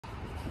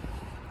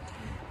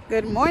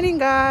Good morning,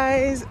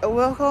 guys.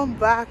 Welcome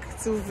back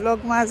to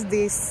Vlogmas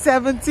day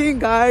 17,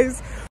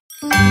 guys.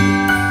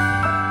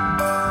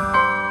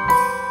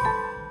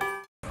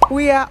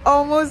 We are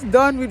almost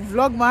done with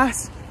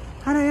Vlogmas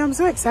and I am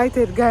so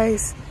excited,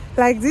 guys.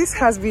 Like, this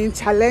has been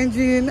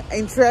challenging,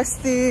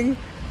 interesting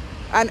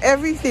and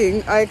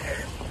everything. Like,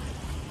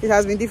 it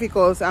has been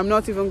difficult, I'm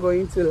not even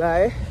going to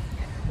lie.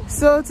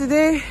 So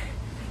today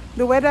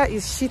the weather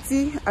is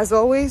shitty as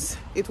always.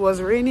 It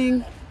was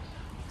raining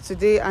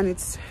today and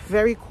it's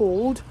very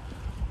cold,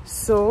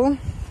 so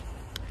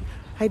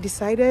I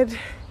decided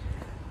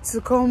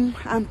to come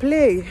and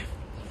play.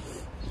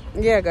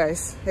 Yeah,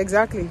 guys,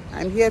 exactly,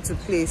 I'm here to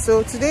play.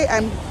 So today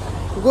I'm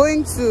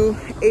going to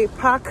a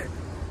park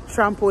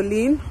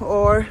trampoline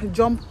or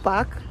jump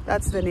park,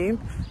 that's the name.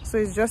 So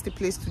it's just a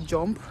place to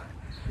jump.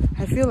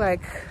 I feel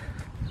like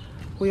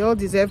we all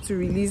deserve to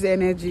release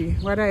energy,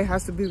 whether it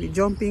has to be with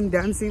jumping,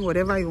 dancing,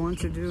 whatever you want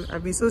to do.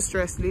 I've been so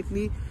stressed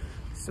lately,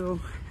 so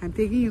I'm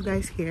taking you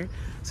guys here.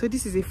 So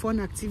this is a fun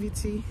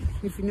activity.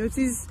 If you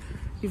notice,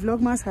 the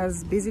Vlogmas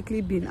has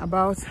basically been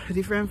about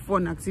different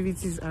fun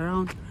activities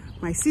around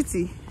my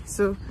city.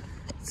 So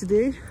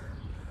today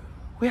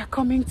we are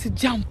coming to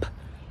jump.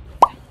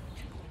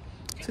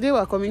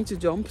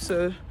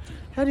 So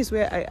that is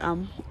where I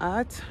am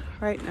at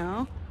right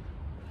now.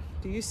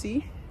 Do you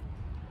see?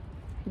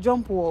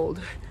 Jump World,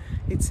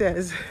 it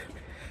says.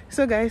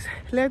 So guys,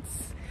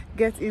 let's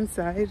get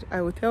inside.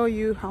 I will tell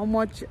you how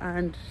much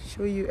and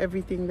show you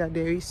everything that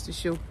there is to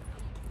show.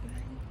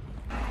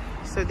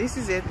 So this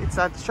is it. It's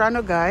at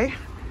Trano Guy,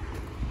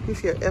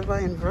 if you're ever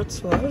in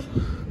Wrocław.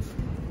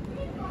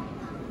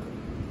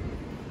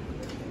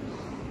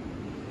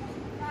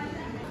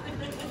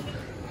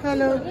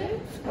 Hello.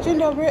 Dzień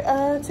dobry.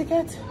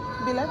 Ticket?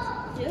 Bilet?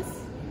 Yes.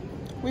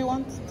 We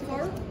want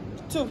For?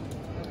 2.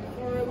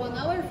 For 1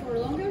 hour, for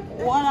longer?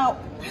 1 hour.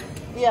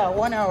 Yeah,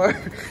 1 hour.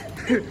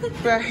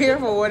 We're here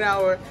for 1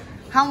 hour.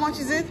 How much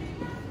is it?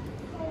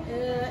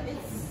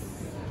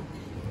 It's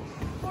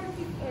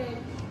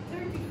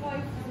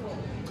 35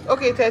 for.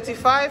 Okay,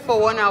 35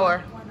 for 1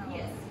 hour.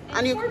 Yes.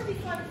 And you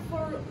 45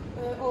 for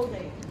all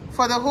day.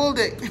 for the whole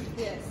day?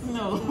 Yes.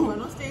 No, we're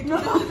not staying. No.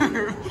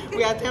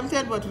 We are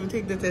tempted, but we'll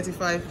take the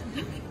 35.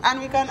 And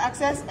we can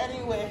access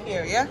anywhere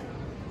here, yeah?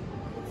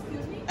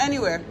 Excuse me?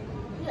 Anywhere.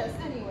 Yes,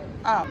 anywhere.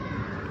 Ah.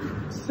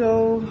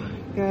 So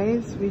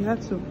guys, we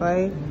had to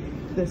buy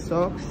the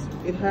socks.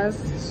 It has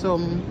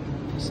some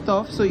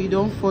stuff so you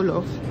don't fall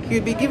off.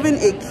 You'll be given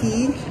a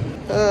key.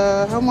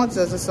 How much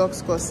does the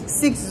socks cost?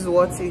 6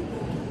 zloty.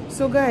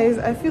 So guys,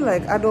 I feel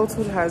like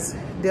adulthood has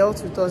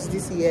dealt with us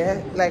this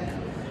year. Like,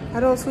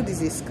 adulthood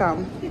is a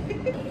scam.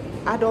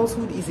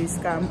 Adulthood is a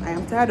scam. I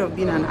am tired of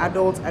being an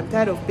adult. I'm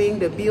tired of paying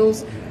the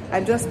bills.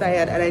 I'm just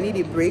tired and I need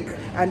a break.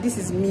 And this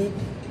is me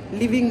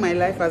living my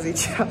life as a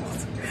child.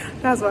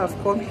 That's why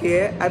I've come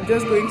here. I'm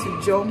just going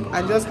to jump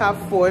and just have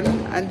fun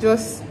and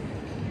just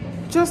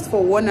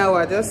for 1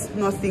 hour, just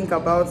not think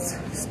about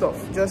stuff,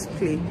 just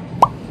play.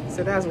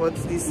 So that's what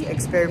this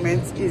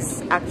experiment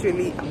is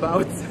actually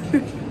about.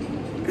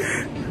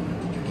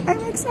 I'm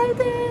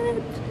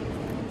excited.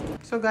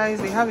 So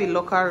guys, they have a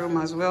locker room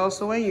as well.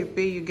 So when you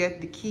pay, you get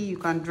the key, you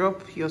can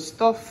drop your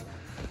stuff.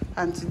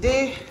 And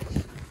today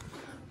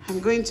I'm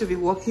going to be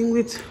working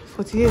with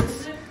 48.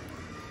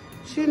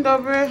 Dzień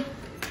dobry.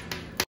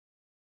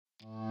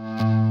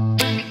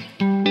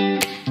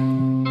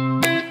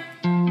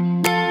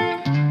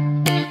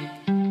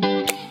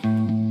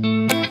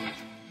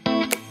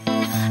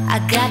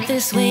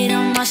 This weight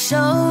on my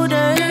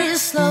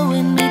shoulders,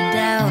 slowing me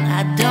down.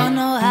 I don't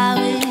know how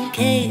it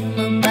came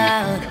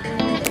about.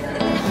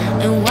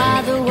 And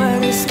while the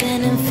world is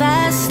spinning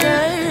faster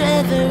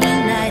every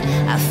night,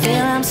 I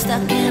feel I'm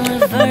stuck in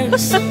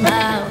reverse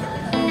somehow.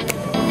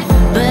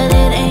 But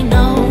it ain't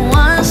no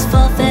one's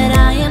fault that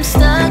I am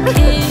stuck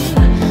here.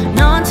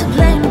 No one to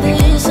blame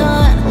this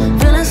on,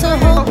 feeling so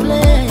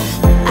hopeless.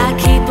 I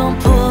keep on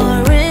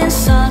pouring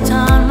salt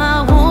on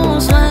my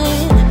wounds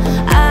when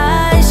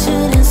I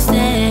shouldn't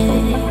stay.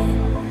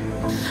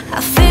 I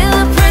feel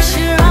the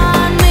pressure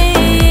on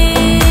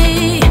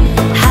me,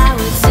 how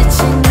it's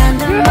itching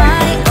under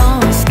my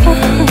own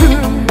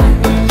skin.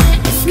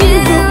 It's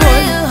getting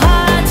real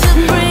hard to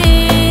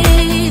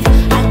breathe.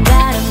 I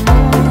gotta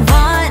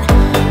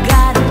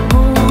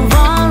move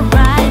on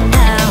right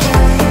now.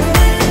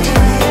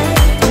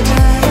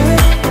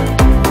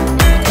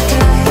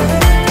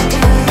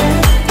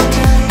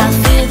 I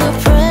feel the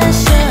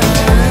pressure.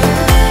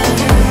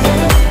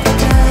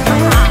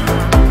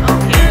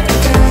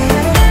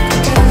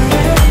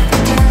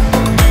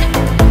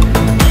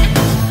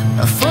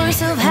 A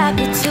force of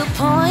habit to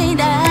point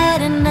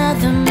at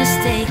another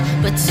mistake,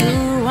 but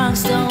 2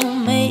 wrongs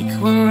don't make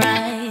 1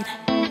 right.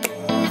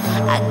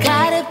 I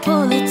gotta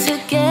pull it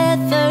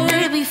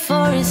together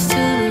before it's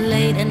too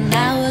late. An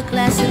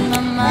hourglass in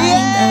my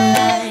mind, a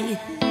light.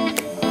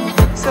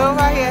 So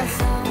over here,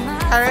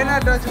 Arena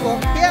Dodgeball.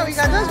 Yeah, we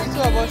can just be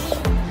 2 of us.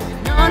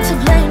 No one to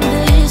blame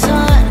this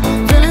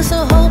on, feeling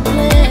so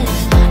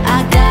hopeless.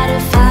 I gotta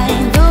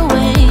find the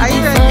way Are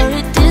you before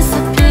ready? it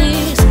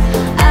disappears.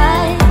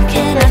 I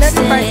cannot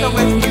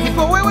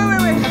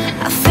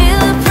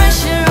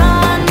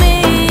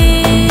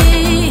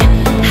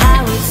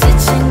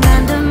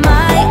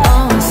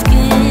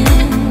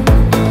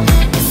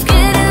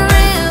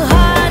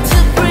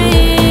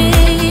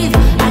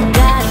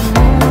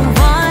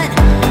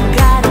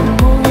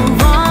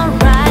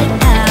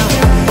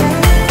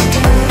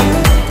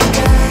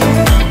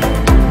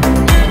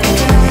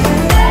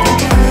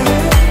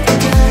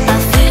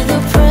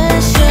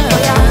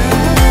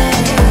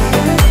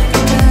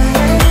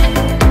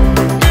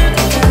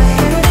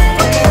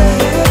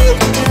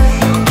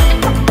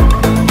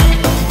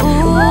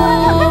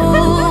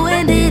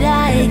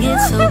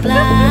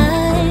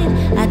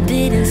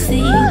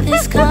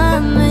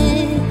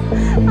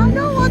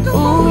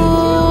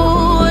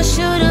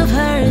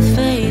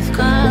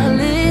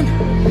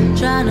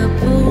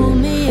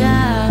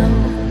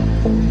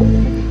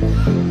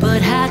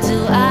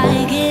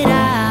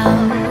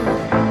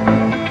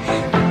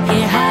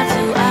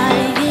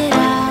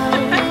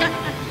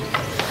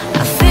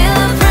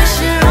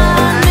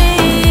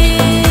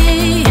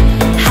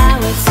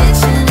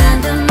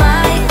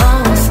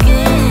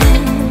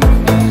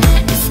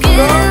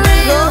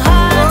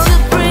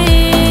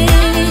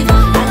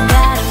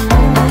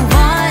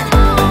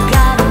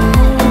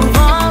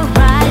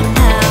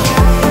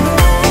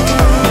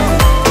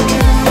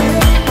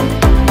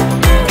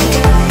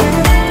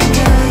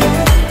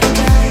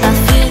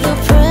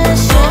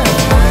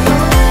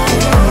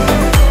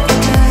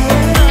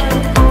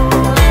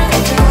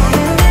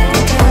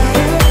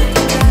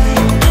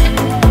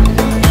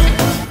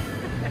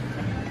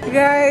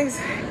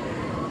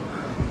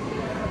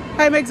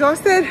I'm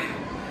exhausted,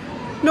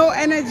 no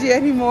energy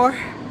anymore.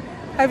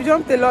 I've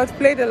jumped a lot,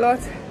 played a lot.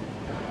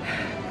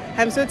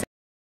 I'm so tired.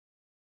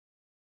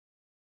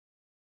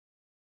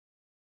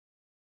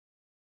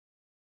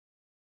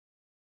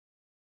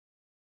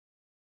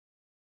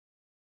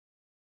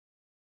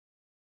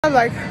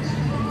 Like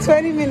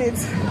 20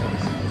 minutes.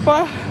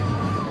 But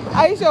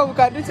are you sure we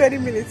can do 20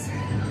 minutes?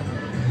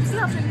 We still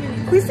have 20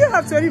 minutes. We still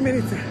have 20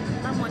 minutes.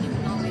 That money will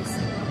not waste.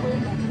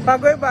 We're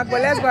going back,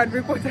 but let's go and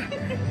drink water.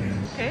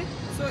 Okay.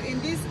 So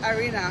in this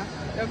arena,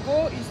 the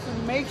goal is to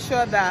make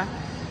sure that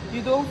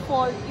you don't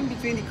fall in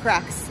between the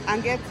cracks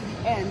and get to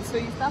the end. So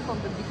you start from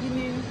the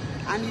beginning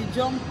and you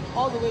jump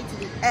all the way to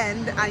the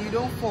end and you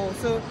don't fall.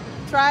 So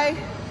try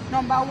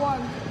number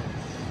 1.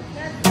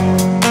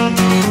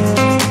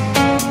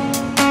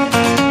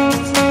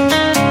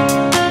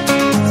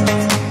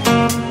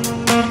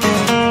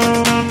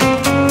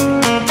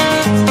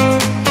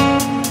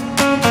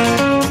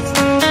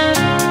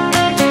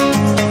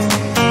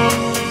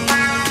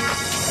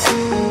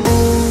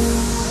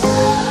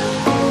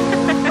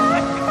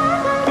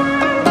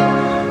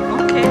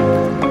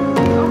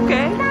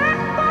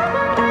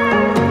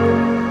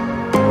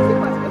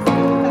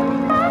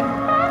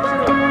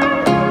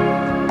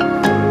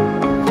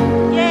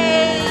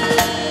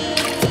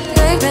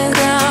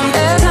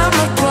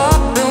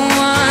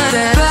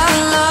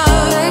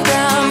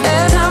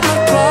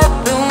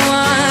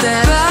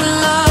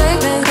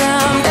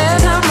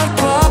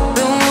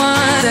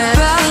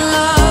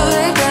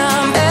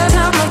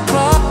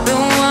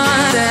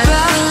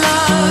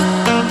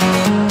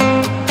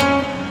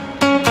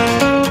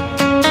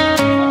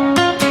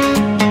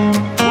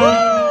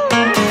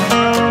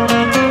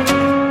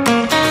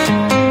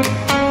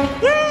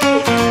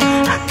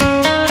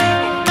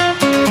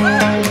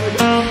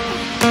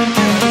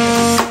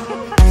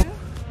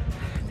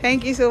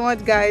 Thank you so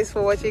much guys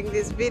for watching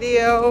this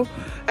video.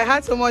 I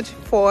had so much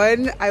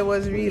fun. I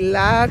was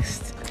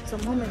relaxed.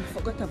 Some moment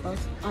forgot about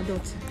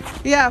adults.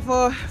 Yeah,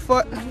 for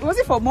was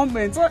it for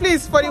moments?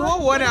 Please, for the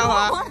whole 1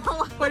 hour.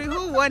 For the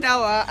whole 1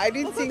 hour, I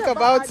didn't think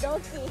about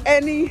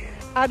any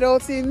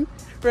adulting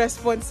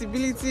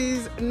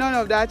responsibilities, none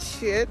of that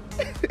shit.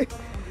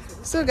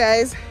 So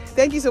guys,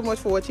 thank you so much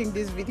for watching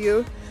this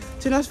video.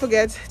 Do not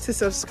forget to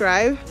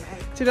subscribe.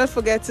 Do not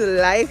forget to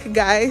like,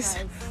 guys.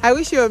 I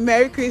wish you a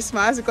Merry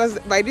Christmas, because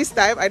by this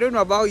time, I don't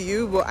know about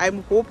you, but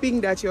I'm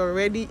hoping that you're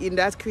already in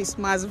that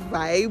Christmas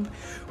vibe.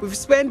 We've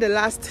spent the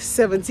last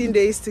 17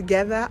 days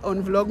together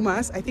on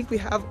Vlogmas. I think we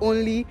have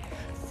only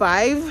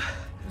 5,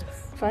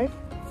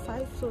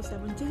 so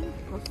 17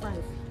 or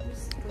 5?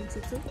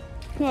 22?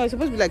 No, it's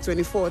supposed to be like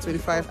 24 or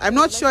 25. I'm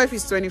not sure if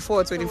it's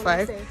 24 or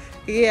 25.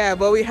 Yeah,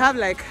 but we have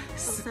like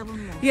 7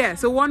 more. Yeah,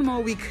 so 1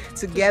 more week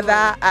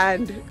together,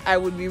 and I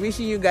would be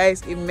wishing you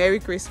guys a Merry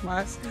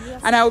Christmas.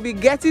 Yes. And I will be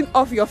getting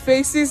off your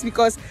faces,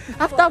 because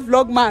after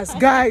Vlogmas,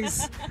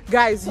 guys,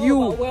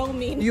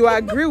 you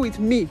agree with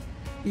me.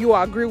 You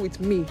agree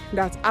with me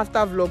that after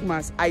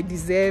Vlogmas, I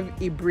deserve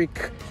a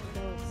break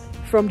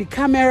from the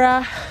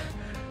camera,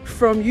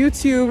 from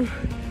YouTube,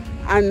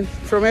 and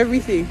from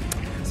everything.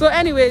 So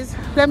anyways,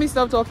 let me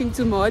stop talking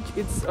too much.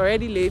 It's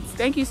already late.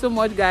 Thank you so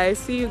much guys.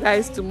 See you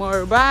guys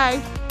tomorrow.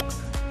 Bye.